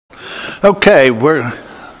Okay, we're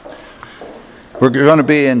going to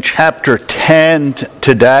be in chapter 10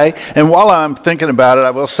 today. And while I'm thinking about it,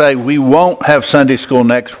 I will say we won't have Sunday school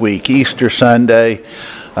next week, Easter Sunday.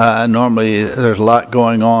 Normally there's a lot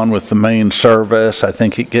going on with the main service. I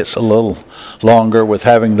think it gets a little longer with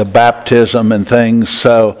having the baptism and things.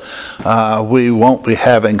 So we won't be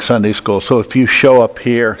having Sunday school. So if you show up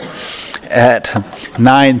here at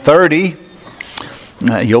 9:30,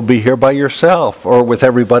 you'll be here by yourself or with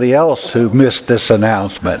everybody else who missed this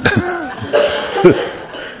announcement.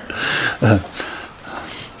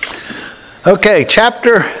 Okay,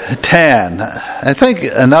 chapter 10. I think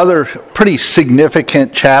another pretty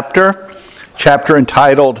significant chapter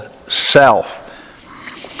entitled Self.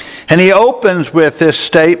 And he opens with this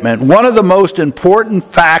statement: one of the most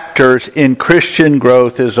important factors in Christian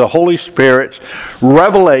growth is the Holy Spirit's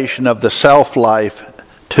revelation of the self-life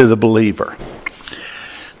to the believer.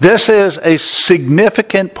 This is a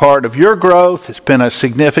significant part of your growth. It's been a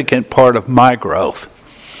significant part of my growth.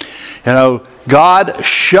 You know, God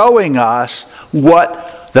showing us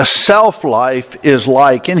what the self-life is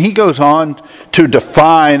like. And he goes on to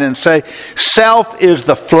define and say, self is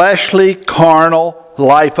the fleshly, carnal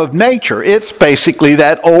life of nature. It's basically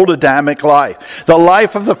that old Adamic life. The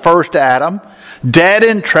life of the first Adam, dead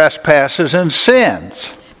in trespasses and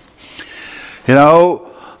sins. You know,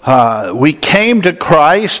 we came to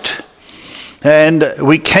Christ, and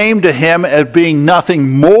we came to Him as being nothing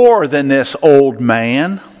more than this old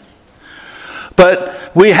man.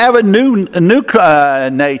 But we have a new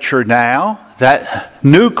nature now, that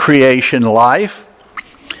new creation life.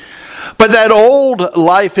 But that old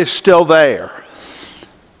life is still there.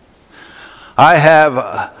 I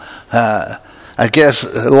have, I guess,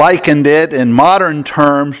 likened it in modern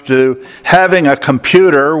terms to having a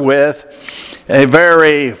computer with a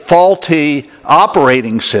very faulty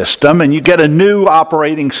operating system, and you get a new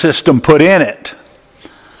operating system put in it.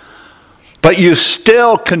 But you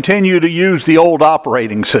still continue to use the old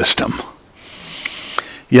operating system.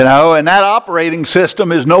 You know, and that operating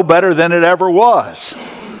system is no better than it ever was.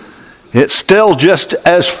 It's still just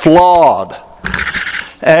as flawed.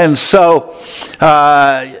 And so,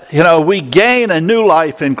 you know, we gain a new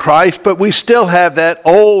life in Christ, but we still have that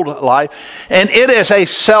old life. And it is a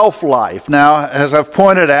self-life. Now, as I've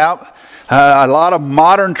pointed out, a lot of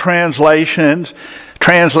modern translations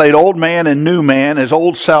translate old man and new man as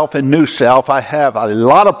old self and new self. I have a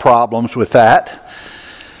lot of problems with that,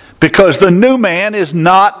 because the new man is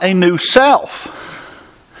not a new self.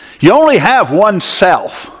 You only have one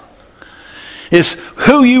self. It's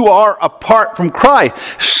who you are apart from Christ.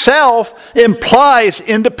 Self implies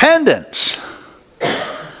independence.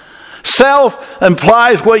 Self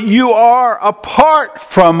implies what you are apart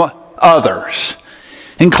from others,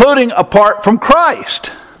 including apart from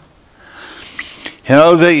Christ. You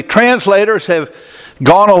know, the translators have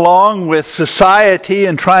gone along with society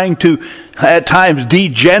and trying to, at times,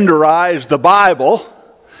 degenderize the Bible.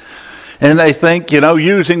 And they think, you know,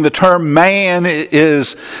 using the term man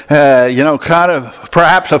is, you know, kind of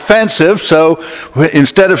perhaps offensive. So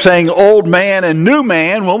instead of saying old man and new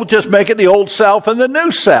man, we'll just make it the old self and the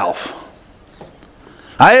new self.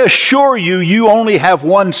 I assure you, you only have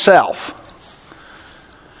one self.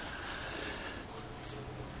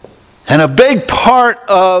 And a big part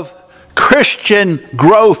of Christian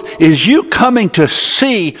growth is you coming to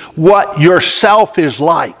see what yourself is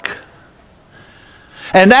like.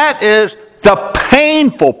 And that is the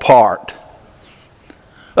painful part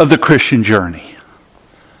of the Christian journey.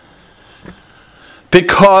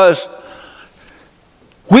 Because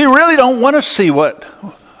we really don't want to see what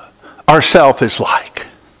ourself is like.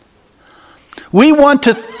 We want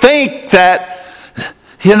to think that,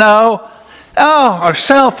 you know,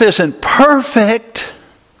 ourself isn't perfect.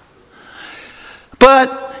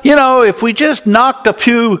 But, you know, if we just knocked a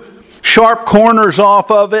few sharp corners off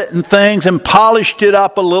of it and things and polished it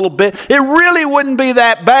up a little bit, it really wouldn't be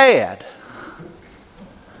that bad.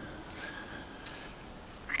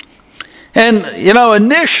 And, you know,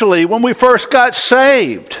 initially when we first got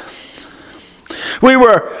saved,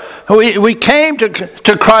 we came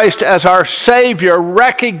to Christ as our Savior,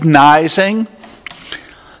 recognizing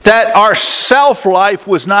that our self-life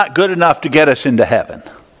was not good enough to get us into heaven.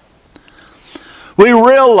 We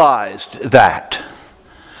realized that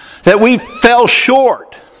we fell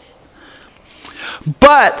short.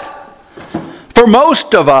 But for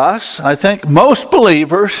most of us, I think most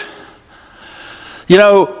believers,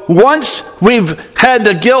 once we've had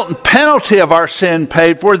the guilt and penalty of our sin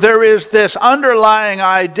paid for, there is this underlying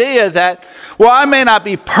idea that, well, I may not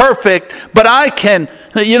be perfect, but I can,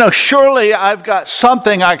 surely I've got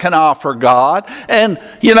something I can offer God. And,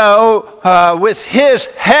 with His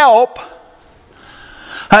help,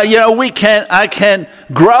 I can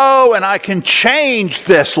grow and I can change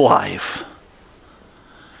this life.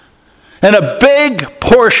 And a big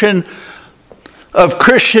portion of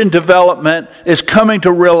Christian development is coming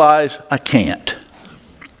to realize I can't.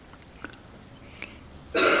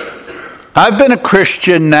 I've been a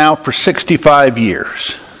Christian now for 65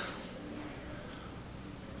 years.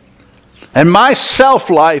 And my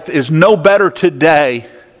self-life is no better today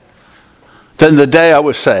than the day I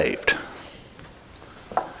was saved.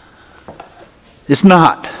 It's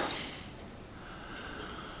not.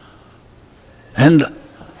 And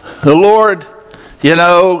the Lord,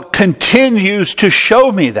 continues to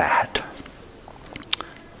show me that.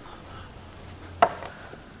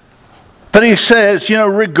 But He says,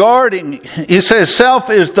 He says,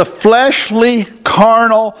 self is the fleshly,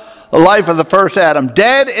 carnal life of the first Adam,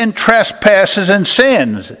 dead in trespasses and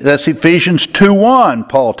sins. That's Ephesians 2:1,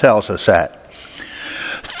 Paul tells us that.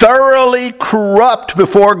 Thoroughly corrupt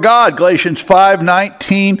before God, Galatians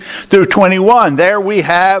 5:19 through 21. There we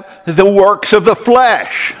have the works of the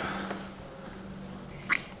flesh.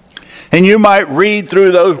 And you might read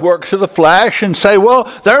through those works of the flesh and say,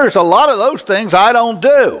 well, there's a lot of those things I don't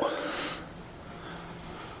do.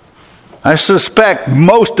 I suspect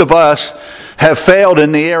most of us have failed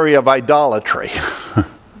in the area of idolatry.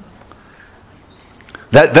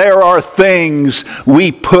 That there are things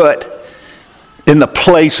we put in the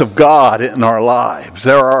place of God in our lives.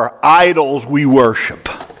 There are idols we worship.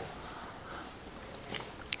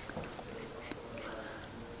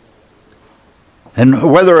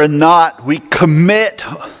 And whether or not we commit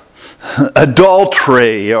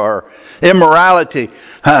adultery or immorality,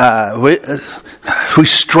 we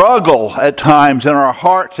struggle at times in our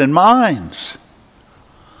hearts and minds.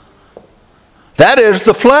 That is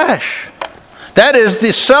the flesh. That is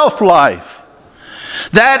the self-life.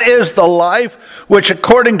 That is the life which,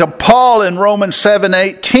 according to Paul in Romans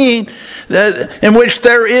 7:18, in which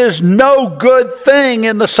there is no good thing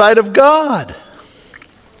in the sight of God.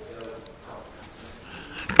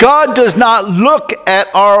 God does not look at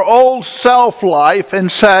our old self-life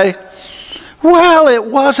and say, well, it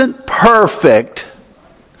wasn't perfect,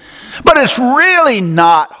 but it's really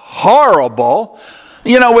not horrible.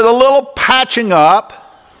 With a little patching up,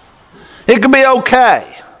 it can be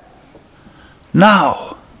okay.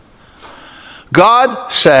 No.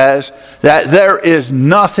 God says that there is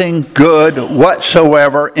nothing good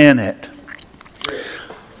whatsoever in it.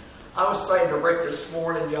 I was saying to Rick this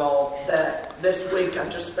morning, y'all, that this week I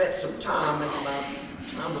just spent some time in my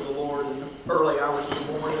time with the Lord in the early hours of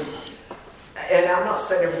the morning. And I'm not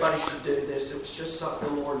saying everybody should do this. It was just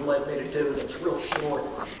something the Lord led me to do, and it's real short.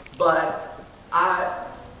 But I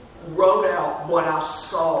wrote out what I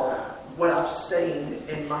saw, what I've seen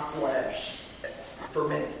in my flesh for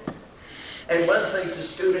me. And one of the things the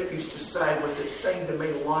student used to say was it seemed to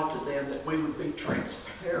mean a lot to them that we would be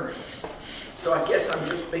transparent. So I guess I'm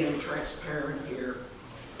just being transparent here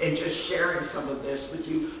and just sharing some of this with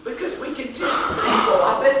you. Because we can tell people,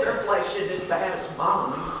 I bet their flesh isn't as bad as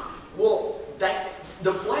mine. Well,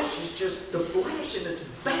 the flesh is just the flesh and it's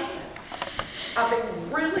bad. I mean,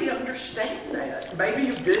 really understand that. Maybe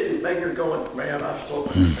you do. Maybe you're going, man, I still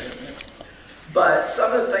understand that. But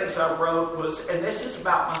some of the things I wrote was, and this is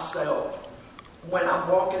about myself, when I'm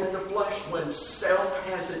walking in the flesh, when self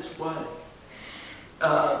has its way,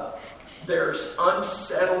 there's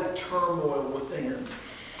unsettled turmoil within,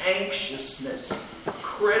 anxiousness,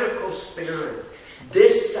 critical spirit,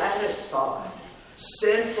 dissatisfied,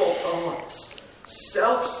 sinful thoughts,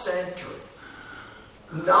 self-centered,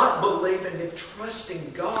 not believing and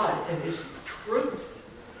trusting God and His truth,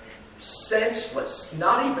 senseless,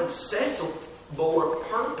 not even sensible or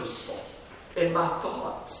purposeful in my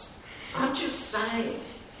thoughts. I'm just saying.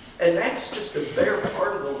 And that's just a bare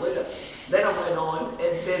part of the list. Then I went on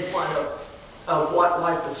and did one of what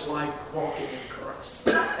life is like walking in Christ.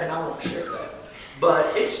 And I won't share that.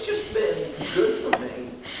 But it's just been good for me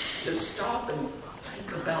to stop and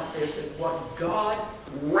think about this and what God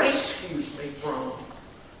rescues me from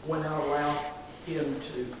when I allow Him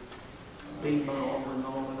to be my armor and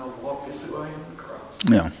all, and I walk as who I am in Christ.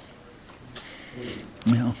 Yeah.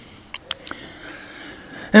 Yeah.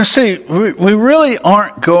 And see, we really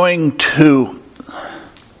aren't going to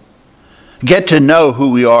get to know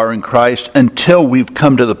who we are in Christ until we've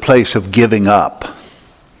come to the place of giving up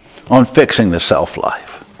on fixing the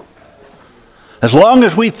self-life. As long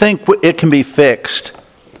as we think it can be fixed,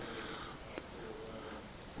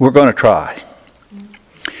 we're going to try.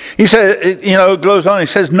 He says, it goes on, he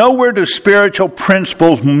says, nowhere do spiritual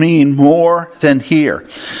principles mean more than here.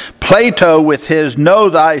 Plato with his know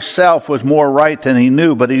thyself was more right than he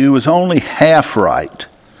knew, but he was only half right.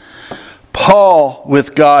 Paul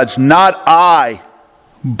with God's not I,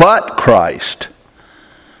 but Christ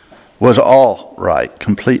was all right,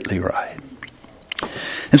 completely right.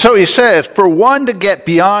 And so he says, for one to get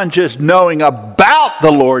beyond just knowing about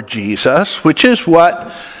the Lord Jesus, which is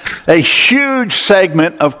what a huge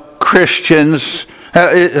segment of Christians,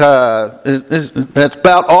 that's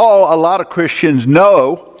about all a lot of Christians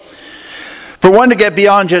know. For one to get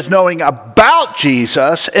beyond just knowing about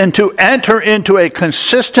Jesus and to enter into a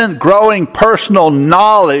consistent, growing personal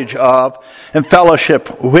knowledge of and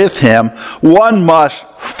fellowship with Him, one must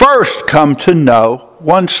first come to know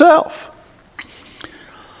oneself.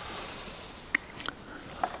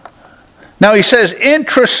 Now he says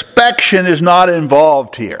introspection is not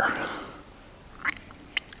involved here.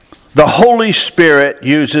 The Holy Spirit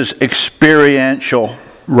uses experiential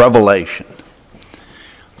revelation.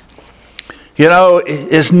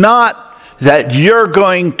 It's not that you're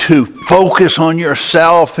going to focus on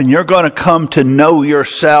yourself and you're going to come to know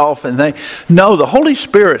yourself. No, the Holy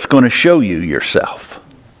Spirit's going to show you yourself.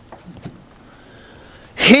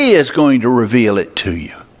 He is going to reveal it to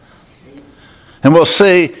you. And we'll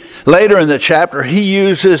see later in the chapter, he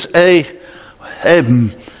uses a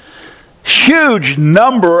huge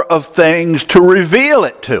number of things to reveal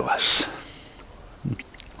it to us.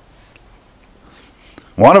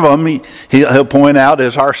 One of them he'll point out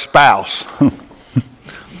is our spouse.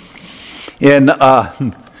 In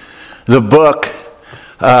the book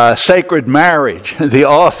Sacred Marriage, the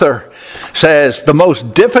author says the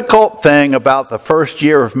most difficult thing about the first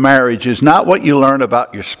year of marriage is not what you learn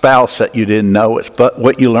about your spouse that you didn't know, but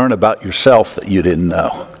what you learn about yourself that you didn't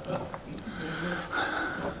know.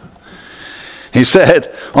 He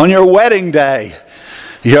said, on your wedding day,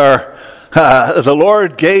 the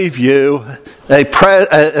Lord gave you a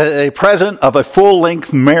present of a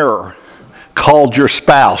full-length mirror called your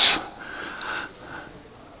spouse.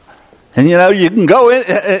 And you can go in,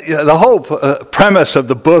 the whole premise of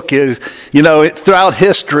the book is, throughout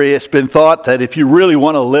history it's been thought that if you really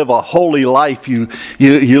want to live a holy life, you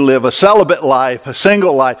live a celibate life, a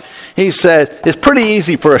single life. He said it's pretty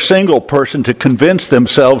easy for a single person to convince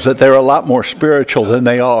themselves that they're a lot more spiritual than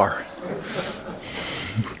they are.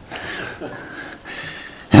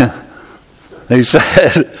 He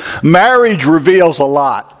said marriage reveals a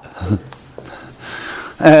lot.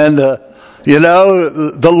 And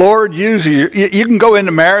the Lord uses you. You can go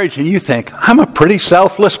into marriage and you think, I'm a pretty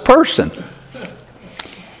selfless person.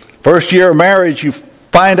 First year of marriage, you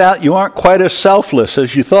find out you aren't quite as selfless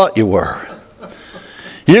as you thought you were.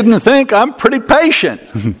 You can think, I'm pretty patient.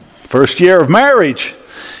 First year of marriage,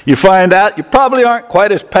 you find out you probably aren't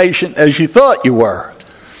quite as patient as you thought you were.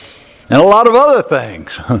 And a lot of other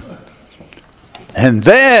things. And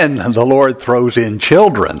then the Lord throws in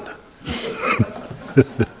children.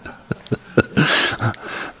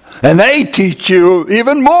 And they teach you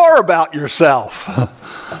even more about yourself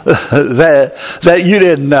that you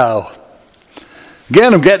didn't know.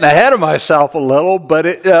 Again, I'm getting ahead of myself a little, but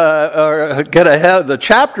or get ahead of the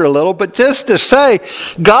chapter a little, but just to say,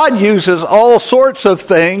 God uses all sorts of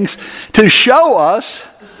things to show us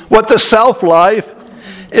what the self-life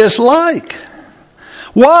is like.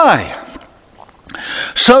 Why?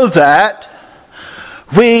 So that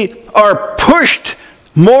we are pushed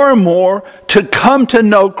more and more to come to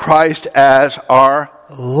know Christ as our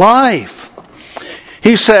life.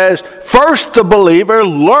 He says, first the believer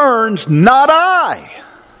learns not I.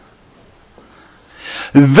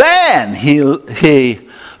 Then he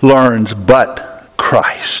learns but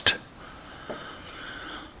Christ.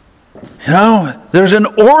 There's an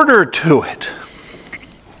order to it.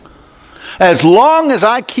 As long as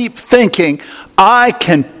I keep thinking I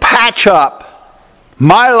can patch up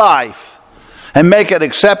my life and make it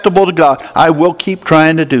acceptable to God, I will keep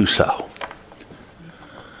trying to do so.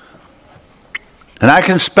 And I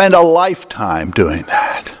can spend a lifetime doing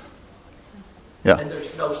that. Yeah. And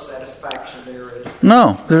there's no satisfaction there, is there?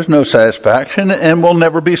 No, there's no satisfaction, and we'll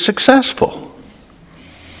never be successful.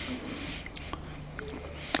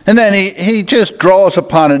 And then he just draws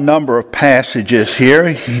upon a number of passages here.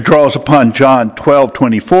 He draws upon John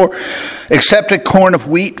 12:24. Except a corn of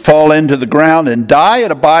wheat fall into the ground and die, it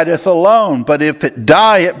abideth alone. But if it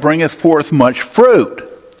die, it bringeth forth much fruit.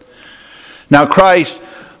 Now Christ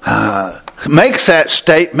makes that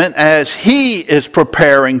statement as he is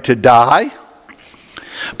preparing to die.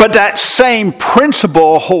 But that same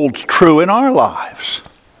principle holds true in our lives.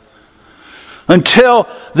 Until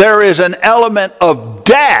there is an element of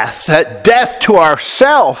death, that death to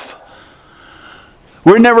ourself,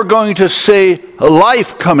 we're never going to see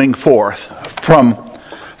life coming forth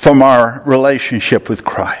from our relationship with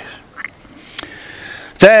Christ.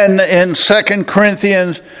 Then in 2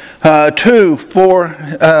 Corinthians 2,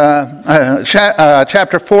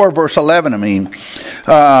 chapter 4, verse 11,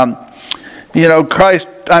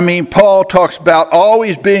 Paul talks about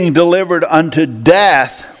always being delivered unto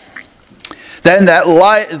death, then that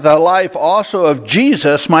the life also of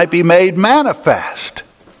Jesus might be made manifest.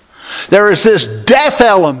 There is this death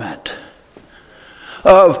element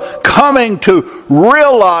of coming to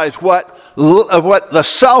realize what the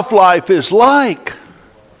self-life is like,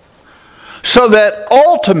 so that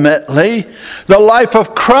ultimately the life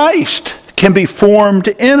of Christ can be formed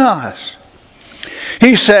in us.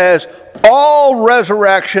 He says, all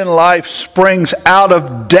resurrection life springs out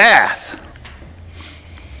of death.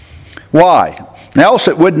 Why? Else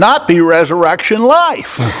it would not be resurrection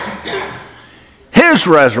life. His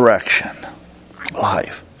resurrection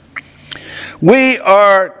life. We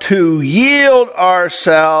are to yield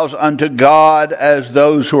ourselves unto God as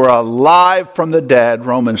those who are alive from the dead,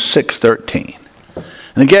 Romans 6:13.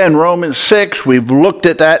 And again, Romans 6, we've looked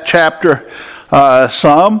at that chapter a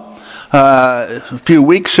few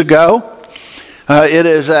weeks ago. It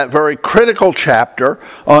is that very critical chapter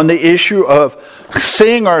on the issue of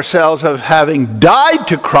seeing ourselves as having died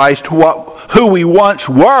to Christ, who we once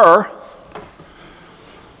were,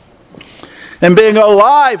 and being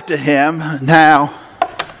alive to Him now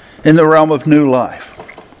in the realm of new life.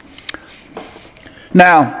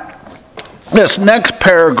 Now, this next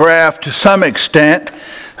paragraph, to some extent,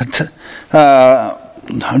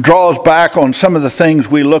 draws back on some of the things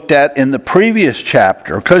we looked at in the previous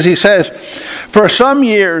chapter, because he says, for some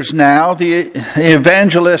years now, the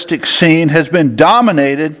evangelistic scene has been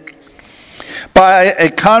dominated by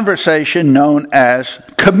a conversation known as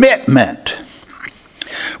commitment,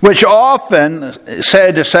 which often,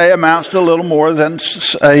 sad to say, amounts to little more than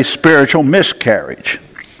a spiritual miscarriage.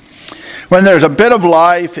 When there's a bit of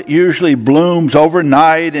life, it usually blooms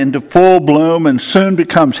overnight into full bloom and soon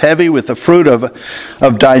becomes heavy with the fruit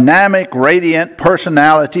of dynamic, radiant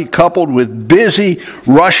personality coupled with busy,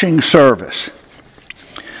 rushing service.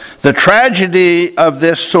 The tragedy of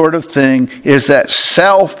this sort of thing is that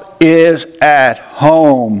self is at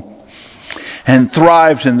home and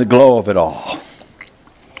thrives in the glow of it all,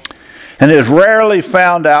 and is rarely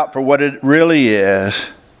found out for what it really is.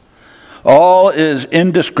 All is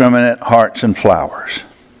indiscriminate hearts and flowers.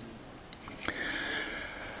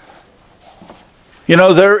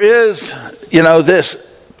 There is, this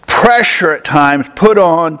pressure at times put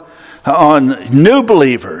on new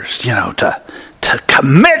believers, to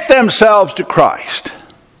commit themselves to Christ.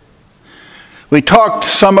 We talked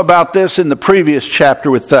some about this in the previous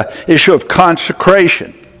chapter with the issue of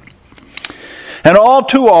consecration. And all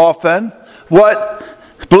too often, what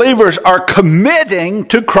believers are committing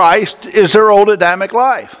to Christ is their old Adamic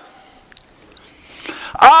life.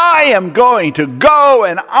 I am going to go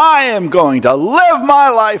and I am going to live my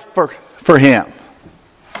life for Him.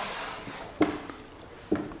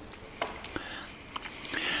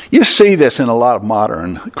 You see this in a lot of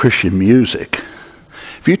modern Christian music.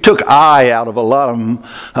 If you took I out of a lot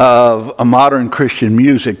of modern Christian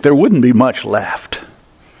music, there wouldn't be much left.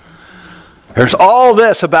 There's all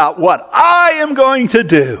this about what I am going to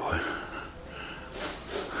do.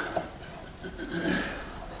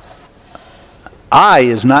 I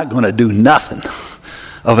is not going to do nothing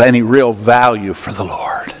of any real value for the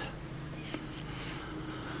Lord.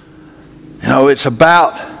 It's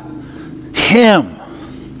about Him.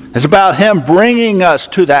 It's about Him bringing us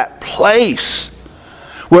to that place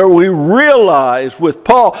where we realize with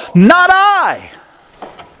Paul, not I.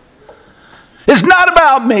 It's not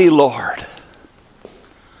about me, Lord.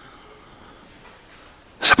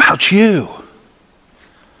 It's about you.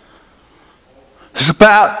 It's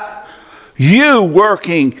about you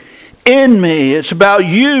working in me. It's about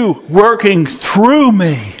you working through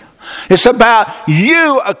me. It's about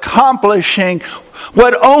you accomplishing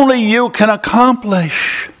what only you can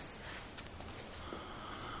accomplish.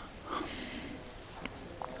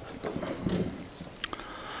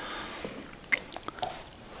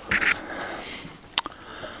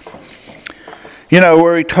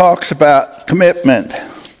 Where he talks about commitment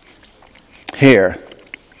here.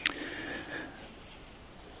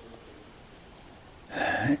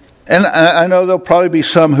 And I know there'll probably be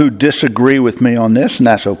some who disagree with me on this, and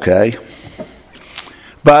that's okay.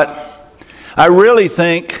 But I really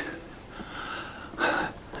think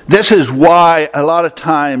This is why a lot of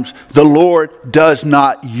times the Lord does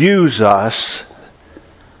not use us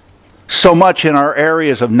so much in our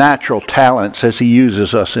areas of natural talents as He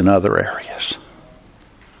uses us in other areas.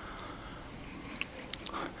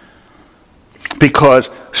 Because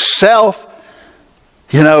self,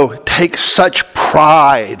 takes such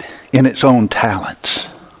pride in its own talents.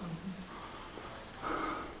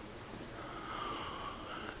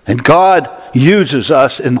 And God uses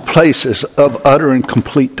us in places of utter and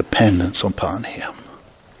complete dependence upon Him.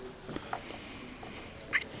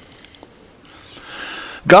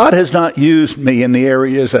 God has not used me in the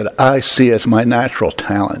areas that I see as my natural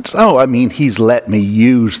talents. He's let me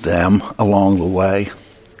use them along the way.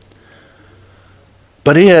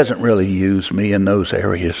 But He hasn't really used me in those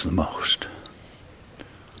areas the most.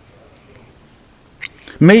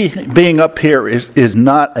 Me being up here is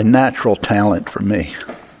not a natural talent for me.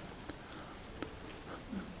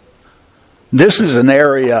 This is an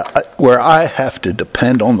area where I have to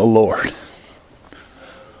depend on the Lord.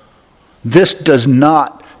 This does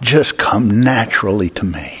not just come naturally to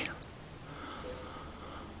me.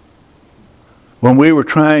 When we were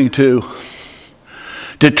trying to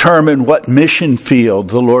determine what mission field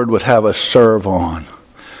the Lord would have us serve on,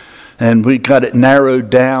 and we got it narrowed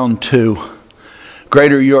down to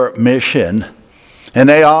Greater Europe Mission, and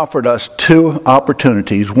they offered us two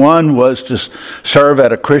opportunities. One was to serve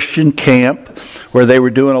at a Christian camp where they were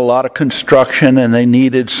doing a lot of construction and they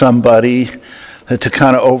needed somebody to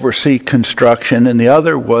kind of oversee construction. And the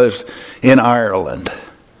other was in Ireland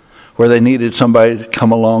where they needed somebody to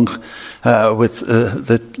come along with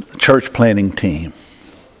the church planting team.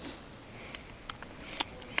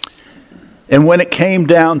 And when it came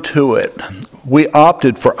down to it, we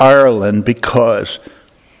opted for Ireland because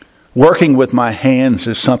working with my hands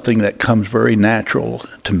is something that comes very natural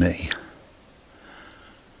to me.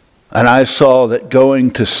 And I saw that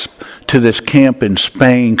going to this camp in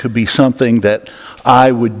Spain could be something that I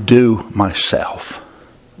would do myself.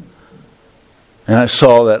 And I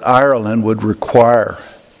saw that Ireland would require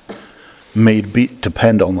me to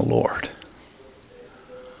depend on the Lord.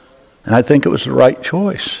 And I think it was the right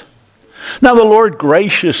choice. Now the Lord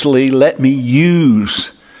graciously let me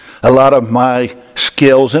use a lot of my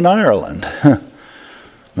skills in Ireland.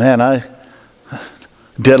 Man, I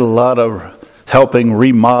did a lot of helping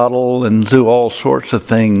remodel and do all sorts of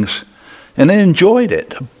things, and I enjoyed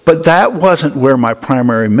it. But that wasn't where my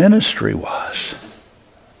primary ministry was.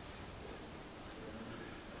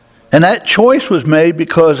 And that choice was made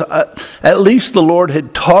because at least the Lord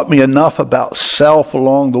had taught me enough about self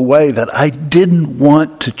along the way that I didn't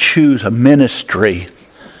want to choose a ministry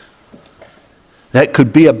that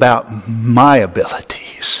could be about my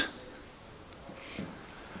abilities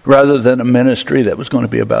rather than a ministry that was going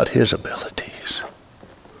to be about His abilities.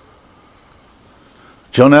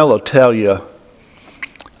 Jonelle will tell you,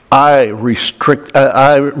 I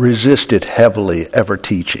resisted heavily ever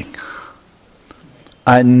teaching.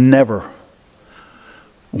 I never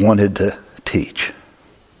wanted to teach.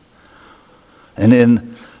 And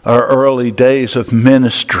in our early days of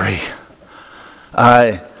ministry,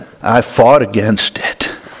 I fought against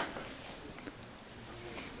it.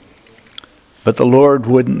 But the Lord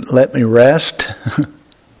wouldn't let me rest.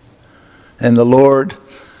 And the Lord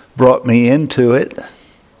brought me into it.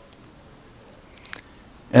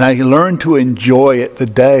 And I learned to enjoy it the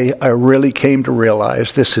day I really came to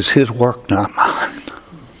realize this is His work, not mine.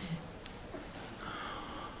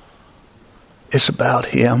 It's about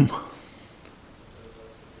Him.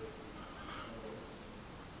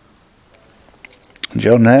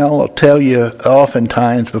 Jonelle, I'll tell you,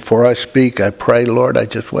 oftentimes before I speak, I pray, Lord, I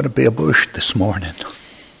just want to be a bush this morning.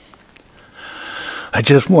 I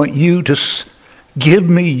just want you to give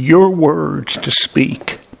me your words to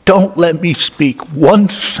speak. Don't let me speak one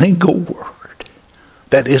single word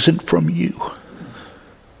that isn't from you.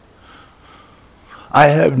 I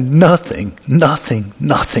have nothing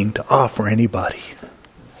to offer anybody.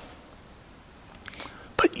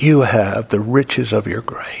 But you have the riches of your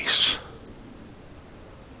grace.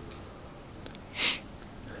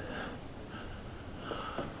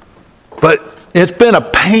 But it's been a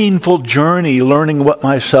painful journey learning what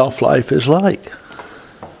my self-life is like.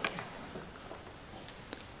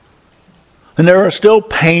 And there are still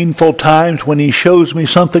painful times when He shows me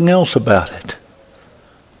something else about it.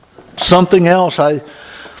 Something else I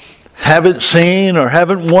haven't seen or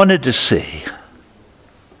haven't wanted to see.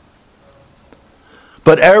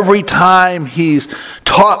 But every time He's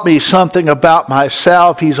taught me something about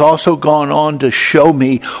myself, He's also gone on to show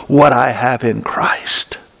me what I have in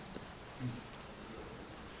Christ.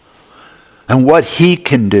 And what He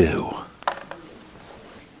can do.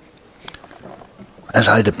 as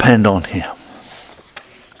I depend on Him.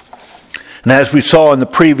 And as we saw in the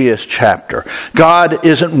previous chapter, God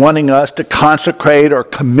isn't wanting us to consecrate or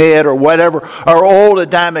commit or whatever our old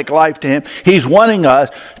Adamic life to Him. He's wanting us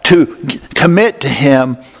to commit to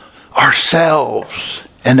Him ourselves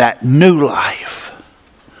and that new life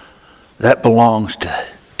that belongs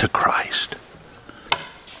to Christ.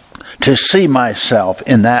 To see myself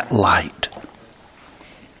in that light.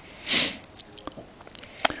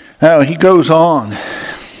 Now he goes on.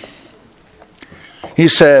 He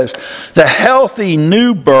says, the healthy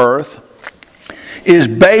new birth is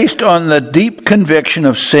based on the deep conviction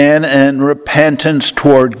of sin and repentance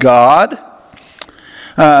toward God.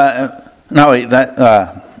 The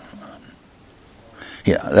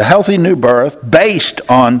healthy new birth, based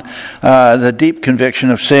on the deep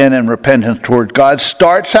conviction of sin and repentance toward God,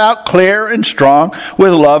 starts out clear and strong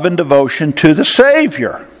with love and devotion to the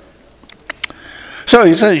Savior. So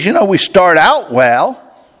he says, we start out well.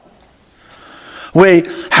 We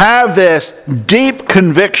have this deep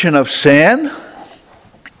conviction of sin.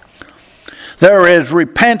 There is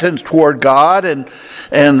repentance toward God, and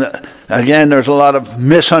again, there's a lot of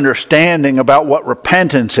misunderstanding about what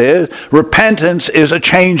repentance is. Repentance is a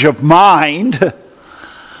change of mind,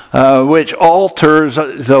 which alters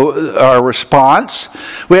our response.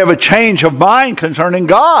 We have a change of mind concerning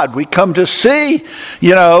God. We come to see,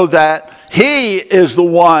 that He is the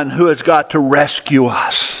one who has got to rescue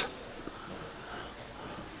us.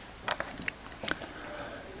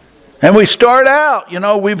 And we start out,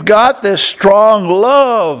 we've got this strong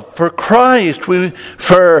love for Christ,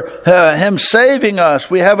 for Him saving us.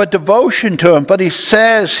 We have a devotion to Him. But He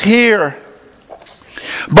says here,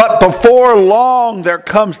 but before long there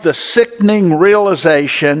comes the sickening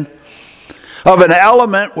realization of an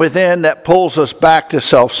element within that pulls us back to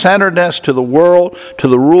self-centeredness, to the world, to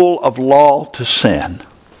the rule of law, to sin.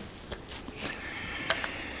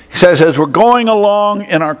 He says, as we're going along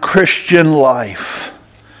in our Christian life,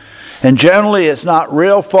 and generally it's not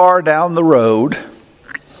real far down the road,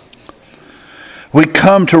 we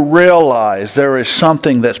come to realize there is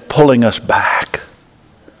something that's pulling us back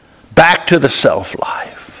to the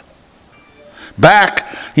self-life. Back,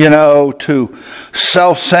 to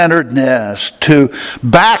self-centeredness,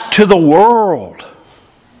 back to the world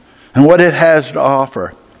and what it has to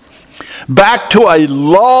offer. Back to a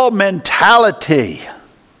law mentality.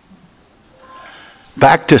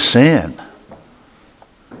 Back to sin.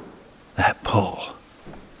 That pull.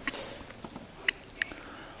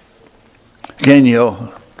 Again,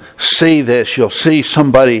 you'll see this. You'll see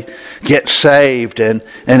somebody get saved, and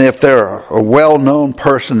if they're a well-known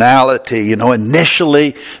personality,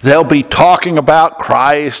 initially they'll be talking about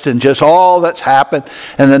Christ and just all that's happened,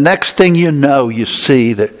 and the next thing you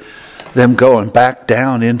see that them going back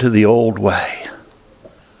down into the old way.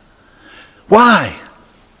 Why?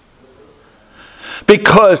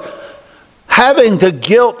 Because having the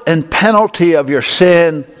guilt and penalty of your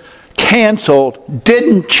sin canceled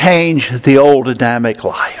didn't change the old Adamic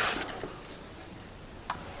life.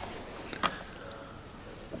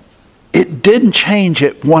 It didn't change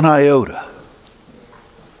it one iota.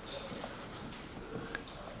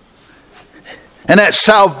 And at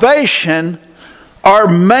salvation, our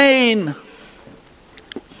main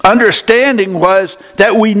understanding was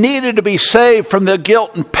that we needed to be saved from the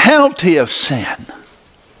guilt and penalty of sin.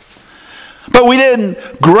 But we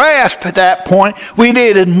didn't grasp at that point. We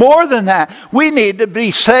needed more than that. We needed to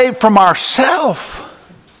be saved from ourselves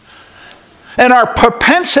and our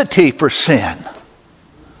propensity for sin.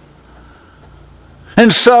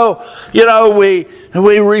 And so, we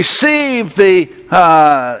receive the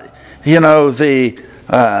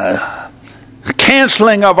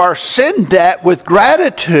canceling of our sin debt with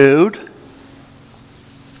gratitude.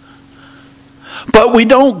 But we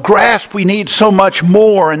don't grasp we need so much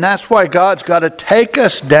more, and that's why God's got to take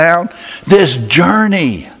us down this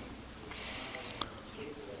journey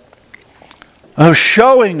of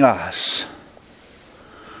showing us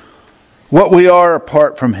what we are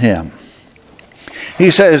apart from Him. He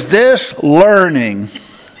says, this learning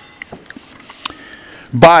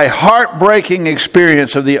by heartbreaking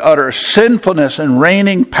experience of the utter sinfulness and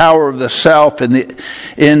reigning power of the self in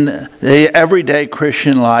the everyday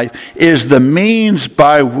Christian life is the means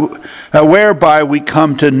whereby we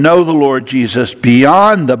come to know the Lord Jesus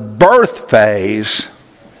beyond the birth phase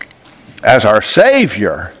as our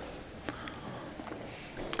Savior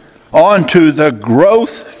onto the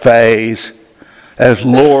growth phase as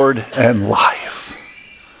Lord and life.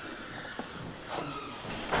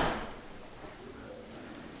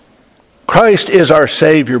 Christ is our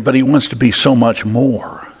Savior, but He wants to be so much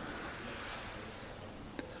more.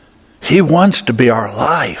 He wants to be our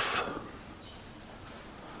life.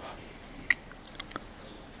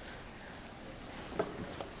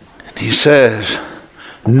 says,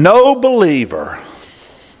 no believer,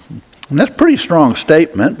 and that's a pretty strong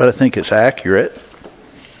statement, but I think it's accurate.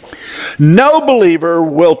 No believer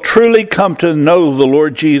will truly come to know the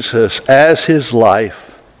Lord Jesus as his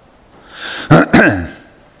life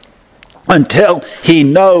until he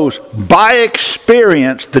knows by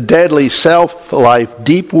experience the deadly self-life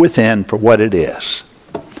deep within for what it is.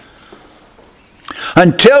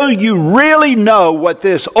 Until you really know what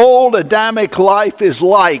this old Adamic life is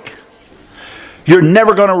like, you're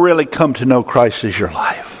never going to really come to know Christ as your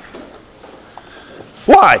life.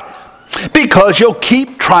 Why? Because you'll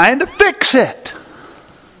keep trying to fix it.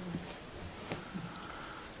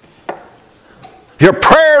 Your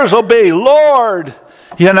prayers will be, Lord,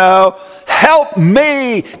 help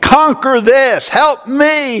me conquer this. Help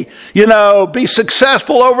me, be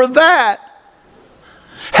successful over that.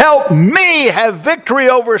 Help me have victory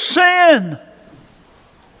over sin.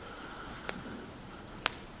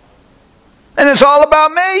 And it's all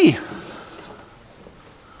about me.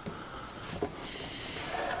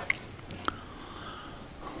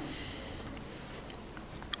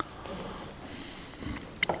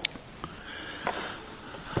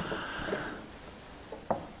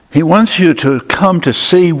 He wants you to come to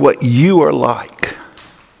see what you are like.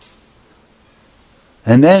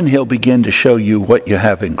 And then he'll begin to show you what you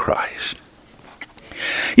have in Christ.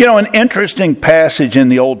 An interesting passage in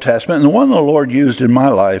the Old Testament, and the one the Lord used in my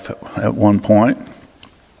life at one point,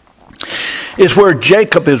 is where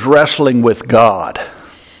Jacob is wrestling with God.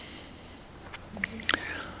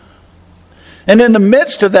 And in the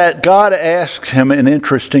midst of that, God asks him an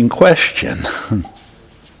interesting question.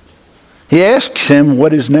 He asks him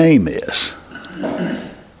what his name is.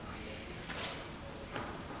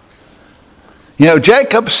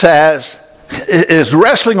 Jacob is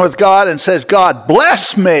wrestling with God and says, God,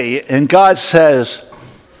 bless me. And God says,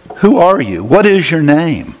 who are you? What is your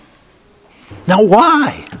name? Now,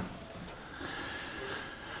 why?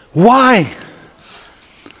 Why?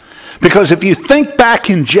 Because if you think back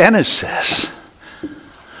in Genesis,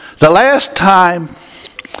 the last time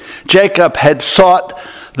Jacob had sought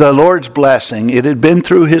the Lord's blessing, it had been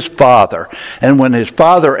through his father. And when his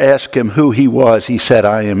father asked him who he was, he said,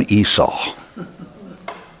 I am Esau.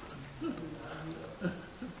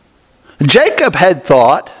 Jacob had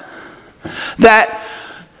thought that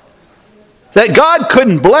God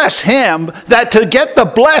couldn't bless him, that to get the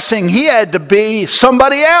blessing he had to be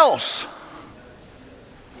somebody else.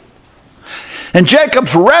 And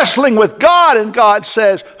Jacob's wrestling with God, and God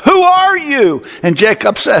says, who are you? And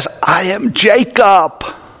Jacob says, I am Jacob.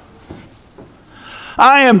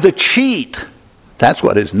 I am the cheat. That's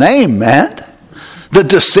what his name meant. The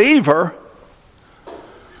deceiver.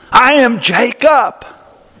 I am Jacob.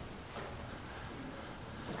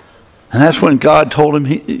 And that's when God told him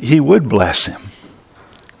he would bless him.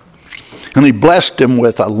 And he blessed him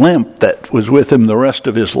with a limp that was with him the rest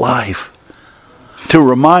of his life to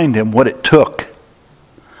remind him what it took.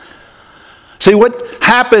 See, what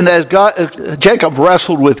happened as Jacob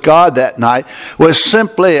wrestled with God that night was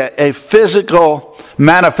simply a physical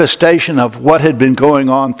manifestation of what had been going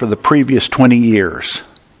on for the previous 20 years.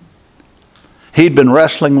 He'd been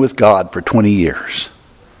wrestling with God for 20 years.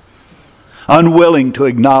 Unwilling to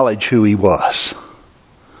acknowledge who he was.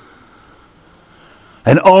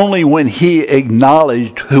 And only when he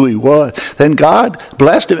acknowledged who he was, then God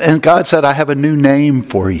blessed him, and God said, I have a new name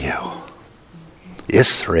for you.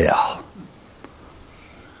 Israel.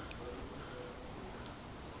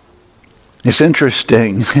 It's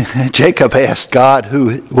interesting. Jacob asked God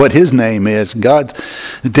what his name is. God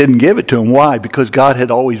didn't give it to him. Why? Because God had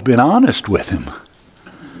always been honest with him.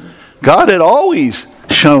 God had always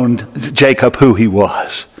shown Jacob who he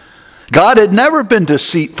was. God had never been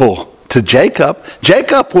deceitful to Jacob.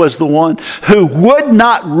 Jacob was the one who would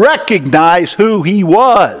not recognize who he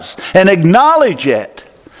was and acknowledge it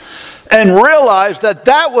and realize that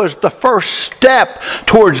that was the first step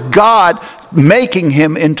towards God making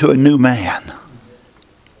him into a new man.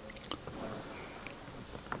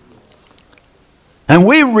 And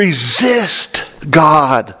we resist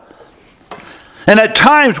God. And at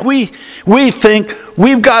times we think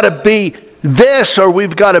we've got to be this or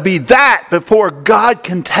we've got to be that before God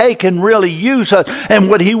can take and really use us. And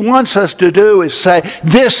what he wants us to do is say,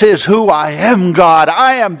 this is who I am, God.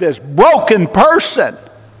 I am this broken person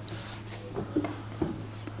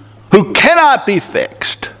who cannot be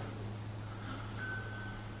fixed.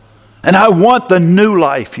 And I want the new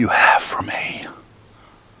life you have for me.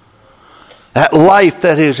 That life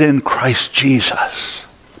that is in Christ Jesus.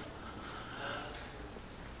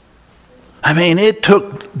 I mean, it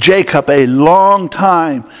took Jacob a long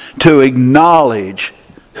time to acknowledge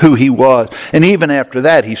who he was. And even after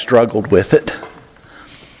that, he struggled with it.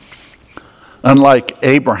 Unlike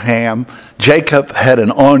Abraham, Jacob had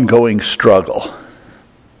an ongoing struggle.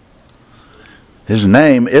 His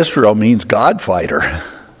name, Israel, means God fighter.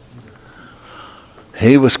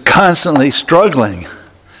 He was constantly struggling.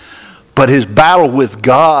 But his battle with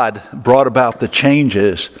God brought about the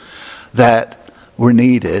changes that were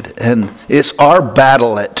needed. And it's our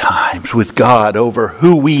battle at times with God over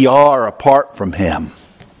who we are apart from him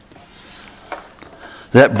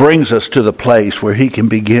that brings us to the place where he can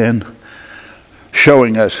begin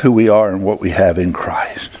showing us who we are and what we have in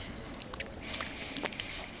Christ.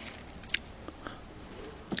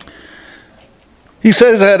 He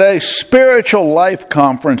says at a spiritual life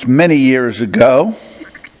conference many years ago,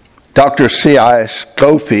 Dr. C.I.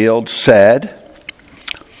 Scofield said,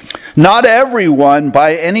 "Not everyone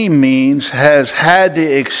by any means has had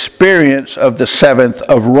the experience of the 7th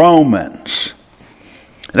of Romans.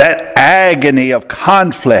 That agony of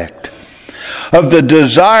conflict, of the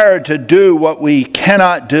desire to do what we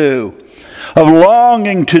cannot do, of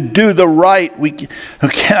longing to do the right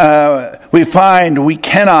we find we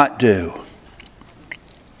cannot do."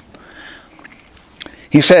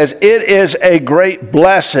 He says, "It is a great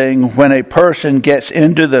blessing when a person gets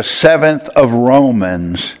into the 7th of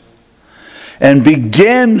Romans and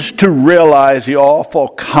begins to realize the awful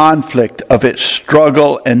conflict of its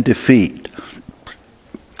struggle and defeat.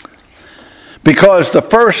 Because the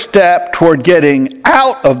first step toward getting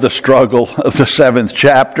out of the struggle of the 7th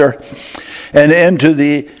chapter and into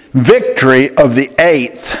the victory of the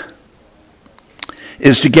 8th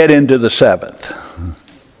is to get into the 7th.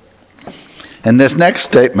 And this next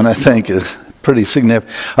statement, I think, is pretty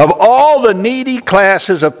significant. Of all the needy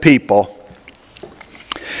classes of people,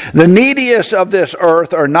 the neediest of this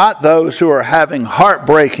earth are not those who are having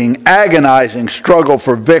heartbreaking, agonizing struggle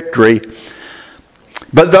for victory,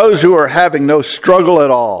 but those who are having no struggle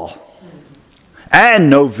at all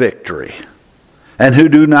and no victory, and who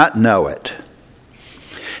do not know it,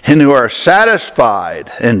 and who are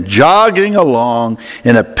satisfied and jogging along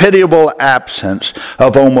in a pitiable absence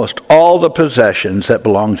of almost all the possessions that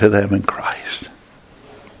belong to them in Christ."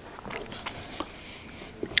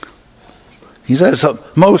 He says the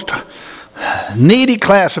most needy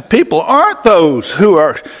class of people aren't those who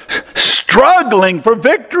are struggling for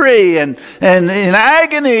victory and in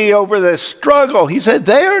agony over this struggle. He said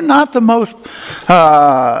they are not the most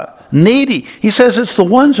needy. He says it's the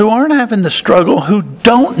ones who aren't having the struggle who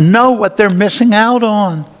don't know what they're missing out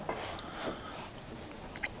on.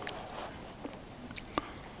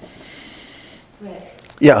 Rick.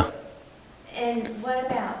 Yeah. And what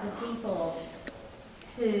about the people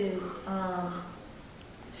who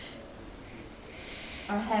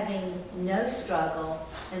are having no struggle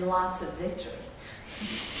and lots of victory?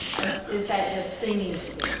 Is that just seeming to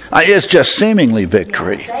be? It's just seemingly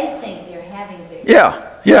victory. Yeah, they think they're having victory.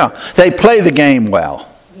 Yeah. They play the game well.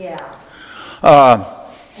 Yeah.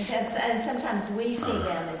 And sometimes we see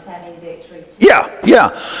them as having victory too. Yeah.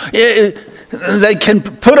 They can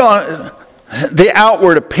put on the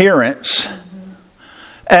outward appearance.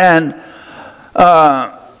 And,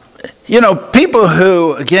 people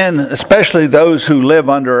who, again, especially those who live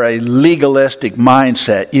under a legalistic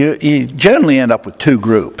mindset, you generally end up with two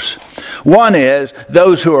groups. One is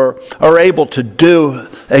those who are able to do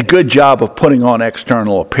a good job of putting on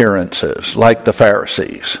external appearances, like the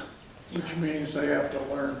Pharisees. Which means they have to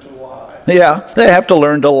learn to lie. Yeah, they have to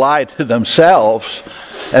learn to lie to themselves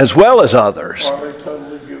as well as others. Or they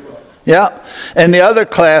totally give up. Yeah, and the other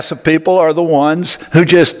class of people are the ones who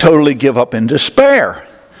just totally give up in despair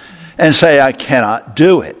and say, I cannot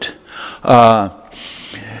do it. I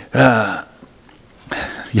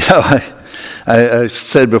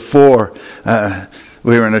said before,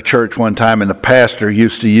 we were in a church one time and the pastor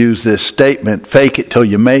used to use this statement, fake it till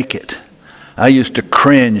you make it. I used to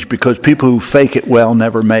cringe because people who fake it well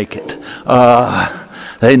never make it.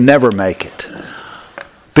 They never make it.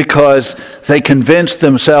 Because they convince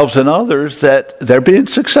themselves and others that they're being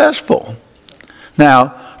successful.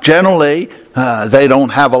 Now, generally, they don't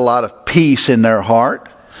have a lot of peace in their heart.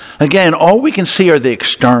 Again, all we can see are the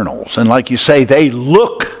externals. And like you say, they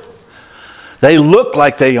look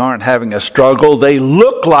like they aren't having a struggle. They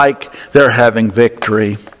look like they're having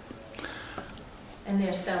victory. And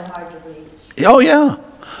they're so hard to reach. Oh, yeah.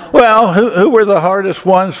 Well, who were the hardest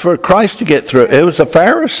ones for Christ to get through? It was the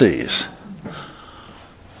Pharisees.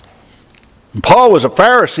 Paul was a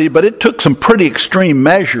Pharisee, but it took some pretty extreme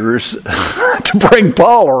measures to bring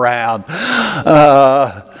Paul around.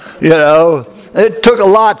 It took a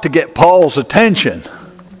lot to get Paul's attention.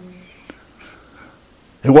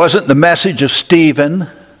 It wasn't the message of Stephen.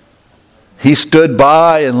 he stood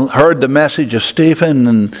by and heard the message of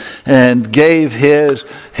Stephen and gave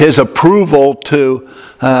his approval to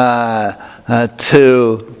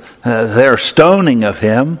their stoning of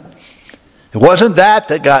him. It wasn't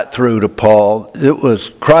that got through to Paul. It was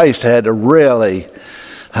Christ had to really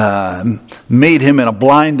meet him in a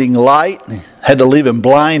blinding light. Had to leave him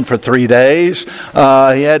blind for 3 days. He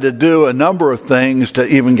had to do a number of things to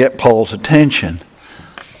even get Paul's attention.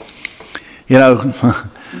 You know,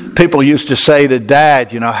 people used to say to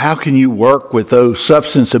Dad, you know, how can you work with those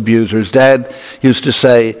substance abusers? Dad used to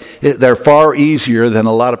say, they're far easier than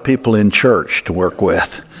a lot of people in church to work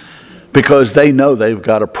with, because they know they've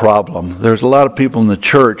got a problem. There's a lot of people in the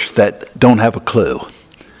church that don't have a clue.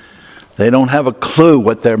 They don't have a clue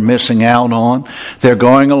what they're missing out on. They're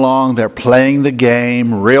going along, they're playing the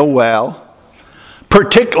game real well,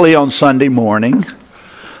 particularly on Sunday morning.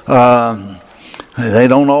 They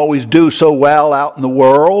don't always do so well out in the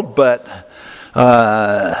world, but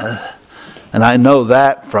and I know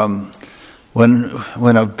that from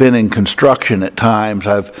when I've been in construction at times.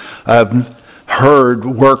 I've heard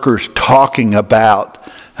workers talking about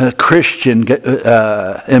Christian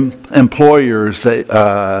employers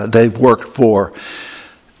that they've worked for,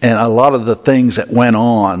 and a lot of the things that went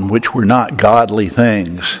on, which were not godly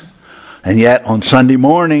things, and yet on Sunday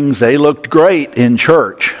mornings they looked great in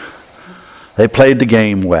church. They played the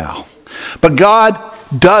game well. But God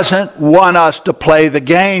doesn't want us to play the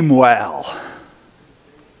game well.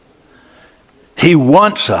 He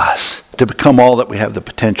wants us to become all that we have the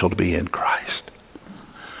potential to be in Christ.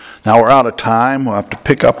 Now we're out of time. We'll have to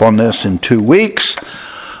pick up on this in 2 weeks.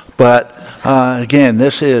 But again,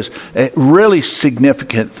 this is a really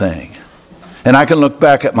significant thing. And I can look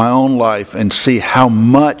back at my own life and see how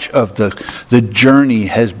much of the journey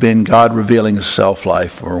has been God revealing His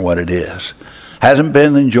self-life for what it is. Hasn't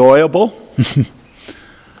been enjoyable,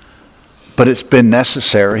 but it's been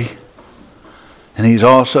necessary. And He's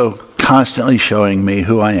also constantly showing me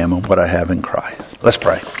who I am and what I have in Christ. Let's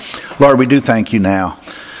pray. Lord, we do thank You now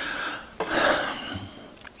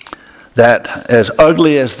that as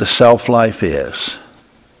ugly as the self-life is,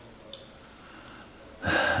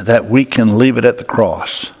 that we can leave it at the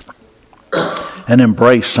cross and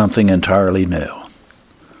embrace something entirely new.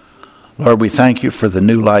 Lord, we thank You for the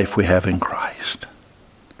new life we have in Christ.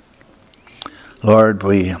 Lord,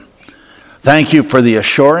 we thank You for the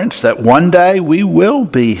assurance that one day we will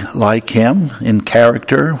be like Him in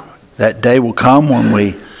character. That day will come when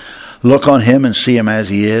we look on Him and see Him as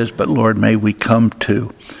He is. But Lord, may we come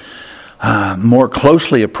to more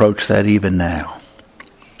closely approach that even now.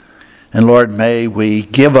 And Lord, may we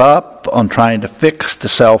give up on trying to fix the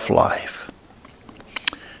self-life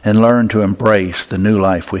and learn to embrace the new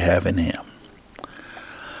life we have in Him.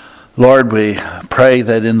 Lord, we pray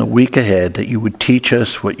that in the week ahead that You would teach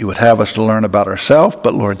us what You would have us to learn about ourselves,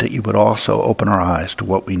 but Lord, that You would also open our eyes to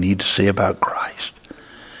what we need to see about Christ.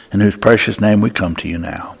 In whose precious name we come to You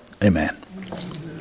now. Amen.